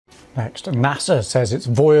Next, NASA says its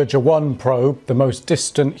Voyager 1 probe, the most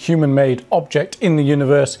distant human-made object in the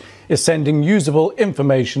universe, is sending usable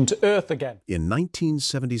information to Earth again. In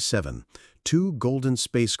 1977, two golden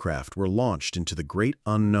spacecraft were launched into the great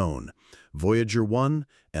unknown, Voyager 1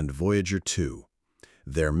 and Voyager 2.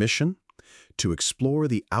 Their mission? To explore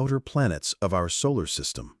the outer planets of our solar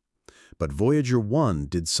system. But Voyager 1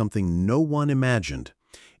 did something no one imagined.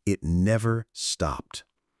 It never stopped.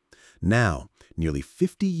 Now, nearly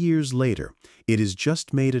 50 years later, it has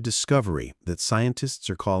just made a discovery that scientists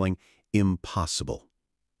are calling impossible.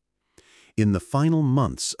 In the final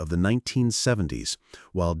months of the 1970s,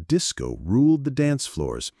 while disco ruled the dance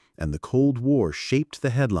floors and the Cold War shaped the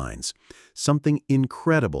headlines, something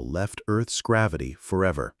incredible left Earth's gravity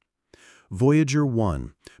forever. Voyager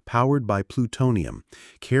 1, powered by plutonium,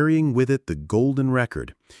 carrying with it the golden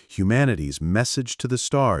record, humanity's message to the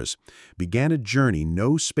stars, began a journey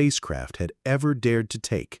no spacecraft had ever dared to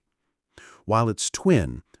take. While its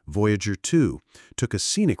twin, Voyager 2, took a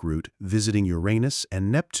scenic route visiting Uranus and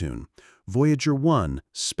Neptune, Voyager 1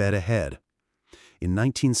 sped ahead. In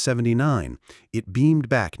 1979, it beamed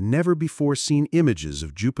back never-before-seen images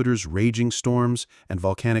of Jupiter's raging storms and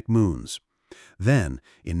volcanic moons. Then,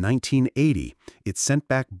 in 1980, it sent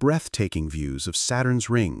back breathtaking views of Saturn's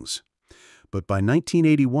rings. But by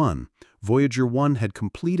 1981, Voyager 1 had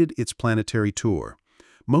completed its planetary tour.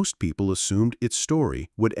 Most people assumed its story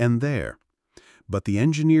would end there. But the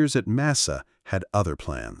engineers at NASA had other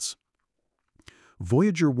plans.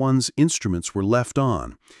 Voyager 1's instruments were left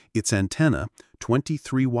on. Its antenna,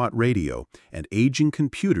 23-watt radio, and aging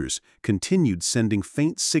computers continued sending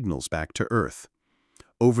faint signals back to Earth.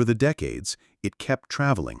 Over the decades, it kept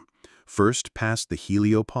traveling, first past the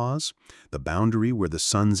heliopause, the boundary where the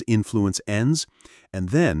sun's influence ends, and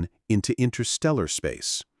then into interstellar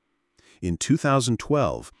space. In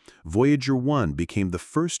 2012, Voyager 1 became the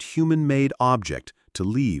first human-made object to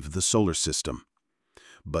leave the solar system.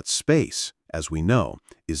 But space, as we know,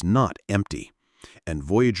 is not empty, and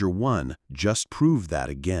Voyager 1 just proved that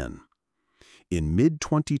again. In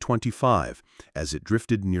mid-2025, as it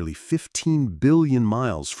drifted nearly 15 billion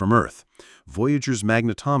miles from Earth, Voyager's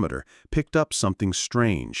magnetometer picked up something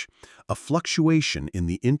strange, a fluctuation in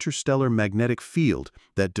the interstellar magnetic field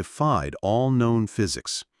that defied all known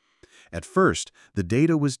physics. At first, the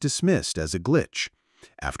data was dismissed as a glitch.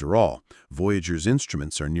 After all, Voyager's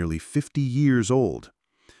instruments are nearly 50 years old.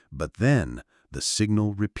 But then, the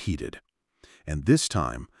signal repeated. And this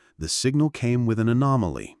time, the signal came with an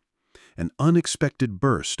anomaly. An unexpected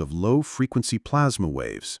burst of low-frequency plasma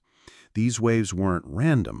waves. These waves weren't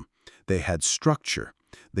random. They had structure.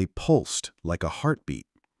 They pulsed like a heartbeat.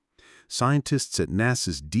 Scientists at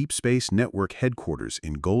NASA's Deep Space Network headquarters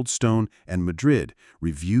in Goldstone and Madrid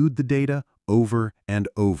reviewed the data over and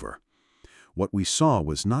over. What we saw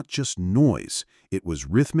was not just noise. It was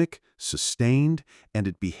rhythmic, sustained, and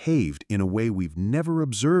it behaved in a way we've never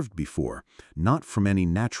observed before, not from any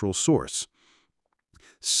natural source.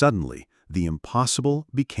 Suddenly, the impossible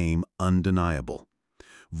became undeniable.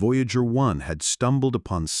 Voyager 1 had stumbled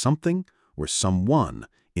upon something or someone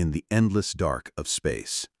in the endless dark of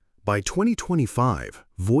space. By 2025,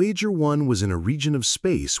 Voyager 1 was in a region of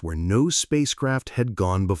space where no spacecraft had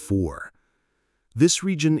gone before. This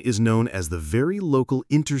region is known as the Very Local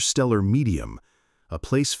Interstellar Medium, a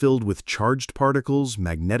place filled with charged particles,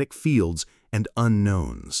 magnetic fields, and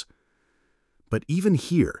unknowns. But even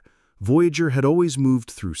here, Voyager had always moved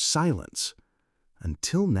through silence,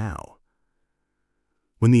 until now.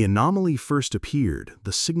 When the anomaly first appeared,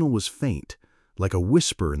 the signal was faint, like a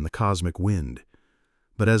whisper in the cosmic wind.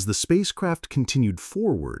 But as the spacecraft continued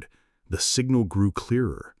forward, the signal grew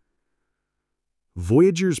clearer.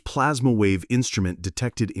 Voyager's plasma wave instrument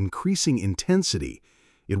detected increasing intensity.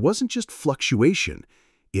 It wasn't just fluctuation,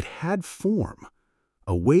 it had form,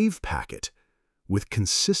 a wave packet with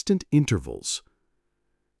consistent intervals.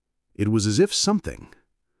 It was as if something,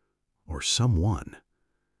 or someone,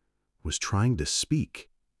 was trying to speak.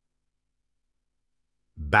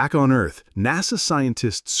 Back on Earth, NASA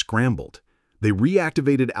scientists scrambled. They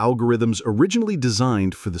reactivated algorithms originally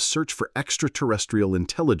designed for the search for extraterrestrial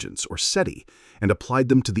intelligence, or SETI, and applied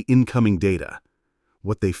them to the incoming data.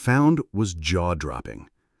 What they found was jaw-dropping.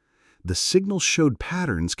 The signal showed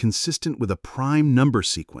patterns consistent with a prime number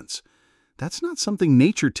sequence. That's not something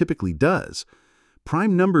nature typically does.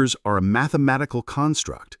 Prime numbers are a mathematical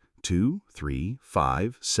construct, 2, 3,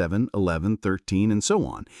 5, 7, 11, 13, and so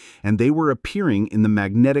on, and they were appearing in the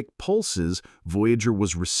magnetic pulses Voyager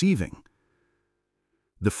was receiving.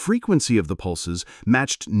 The frequency of the pulses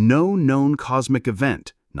matched no known cosmic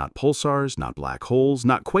event, not pulsars, not black holes,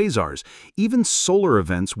 not quasars. Even solar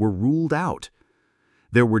events were ruled out.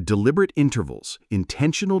 There were deliberate intervals,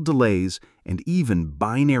 intentional delays, and even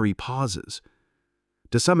binary pauses.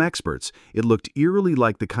 To some experts, it looked eerily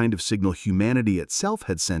like the kind of signal humanity itself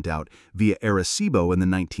had sent out via Arecibo in the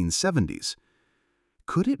 1970s.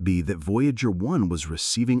 Could it be that Voyager 1 was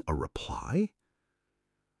receiving a reply?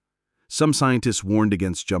 Some scientists warned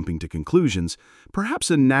against jumping to conclusions.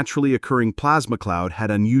 Perhaps a naturally occurring plasma cloud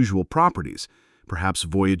had unusual properties. Perhaps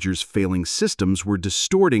Voyager's failing systems were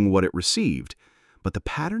distorting what it received. But the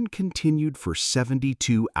pattern continued for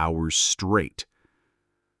 72 hours straight.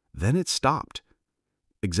 Then it stopped.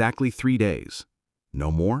 Exactly 3 days.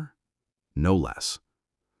 No more, no less.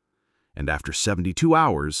 And after 72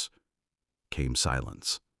 hours came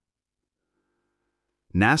silence.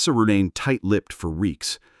 NASA remained tight-lipped for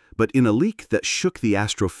weeks, but in a leak that shook the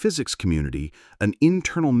astrophysics community, an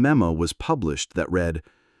internal memo was published that read,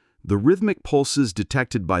 "The rhythmic pulses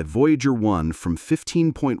detected by Voyager 1 from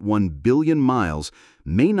 15.1 billion miles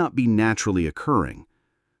may not be naturally occurring.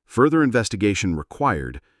 Further investigation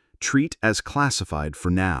required. Treat as classified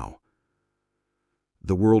for now."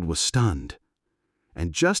 The world was stunned.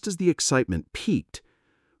 And just as the excitement peaked,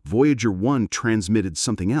 Voyager 1 transmitted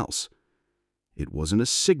something else. It wasn't a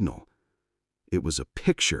signal. It was a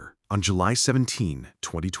picture. On July 17,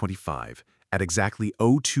 2025, at exactly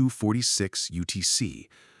 0246 UTC,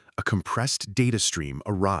 a compressed data stream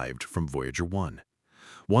arrived from Voyager 1,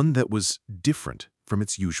 one that was different from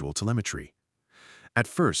its usual telemetry. At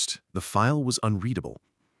first, the file was unreadable.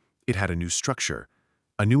 It had a new structure,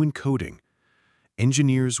 a new encoding.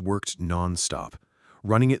 Engineers worked non-stop,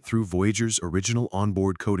 running it through Voyager's original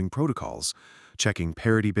onboard coding protocols, checking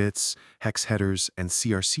parity bits, hex headers, and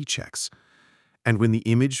CRC checks. And when the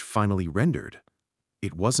image finally rendered,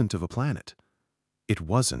 it wasn't of a planet. It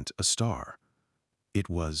wasn't a star. It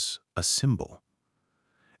was a symbol.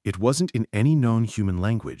 It wasn't in any known human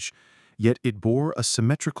language, yet it bore a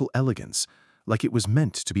symmetrical elegance, like it was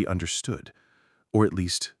meant to be understood, or at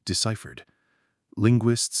least deciphered.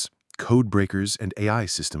 Linguists, code breakers, and AI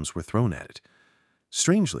systems were thrown at it.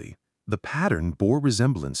 Strangely, the pattern bore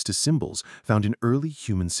resemblance to symbols found in early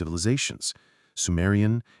human civilizations,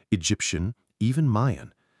 Sumerian, Egyptian, even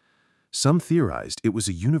Mayan. Some theorized it was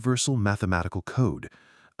a universal mathematical code,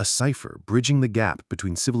 a cipher bridging the gap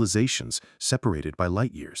between civilizations separated by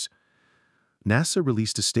light years. NASA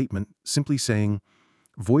released a statement simply saying,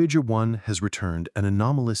 "Voyager 1 has returned an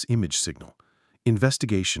anomalous image signal.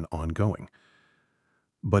 Investigation ongoing."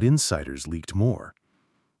 But insiders leaked more.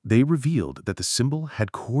 They revealed that the symbol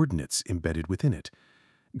had coordinates embedded within it,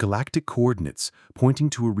 galactic coordinates pointing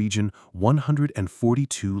to a region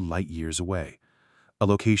 142 light-years away, a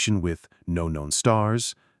location with no known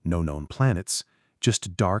stars, no known planets,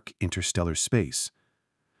 just dark interstellar space.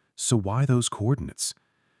 So why those coordinates?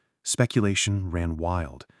 Speculation ran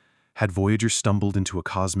wild. Had Voyager stumbled into a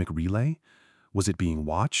cosmic relay? Was it being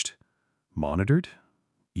watched, monitored,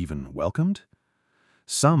 even welcomed?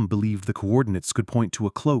 Some believed the coordinates could point to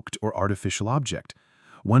a cloaked or artificial object,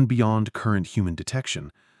 one beyond current human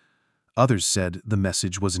detection. Others said the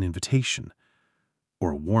message was an invitation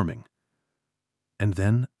or a warning. And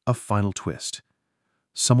then a final twist.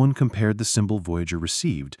 Someone compared the symbol Voyager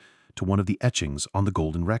received to one of the etchings on the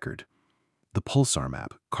Golden Record, the pulsar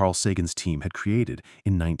map Carl Sagan's team had created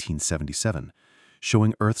in 1977,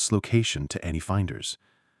 showing Earth's location to any finders.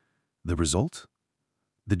 The result?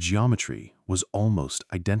 The geometry was almost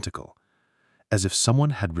identical, as if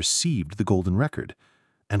someone had received the Golden Record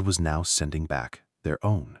and was now sending back their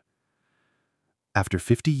own. After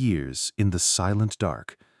 50 years in the silent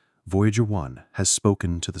dark, Voyager 1 has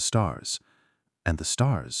spoken to the stars, and the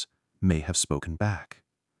stars may have spoken back.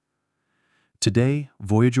 Today,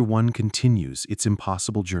 Voyager 1 continues its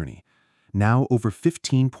impossible journey, now over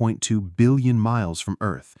 15.2 billion miles from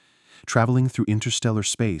Earth, traveling through interstellar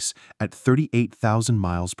space at 38,000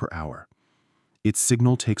 miles per hour. Its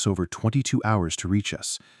signal takes over 22 hours to reach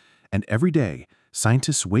us, and every day,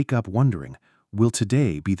 scientists wake up wondering, will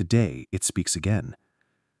today be the day it speaks again?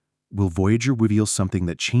 Will Voyager reveal something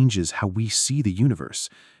that changes how we see the universe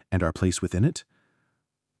and our place within it?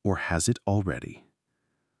 Or has it already?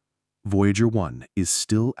 Voyager 1 is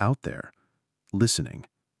still out there, listening,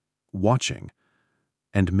 watching,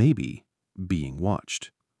 and maybe being watched.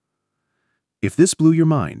 If this blew your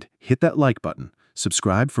mind, hit that like button,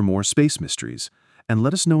 subscribe for more space mysteries, and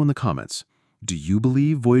let us know in the comments, do you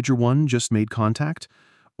believe Voyager 1 just made contact,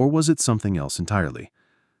 or was it something else entirely?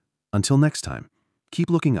 Until next time, keep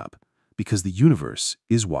looking up, because the universe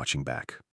is watching back.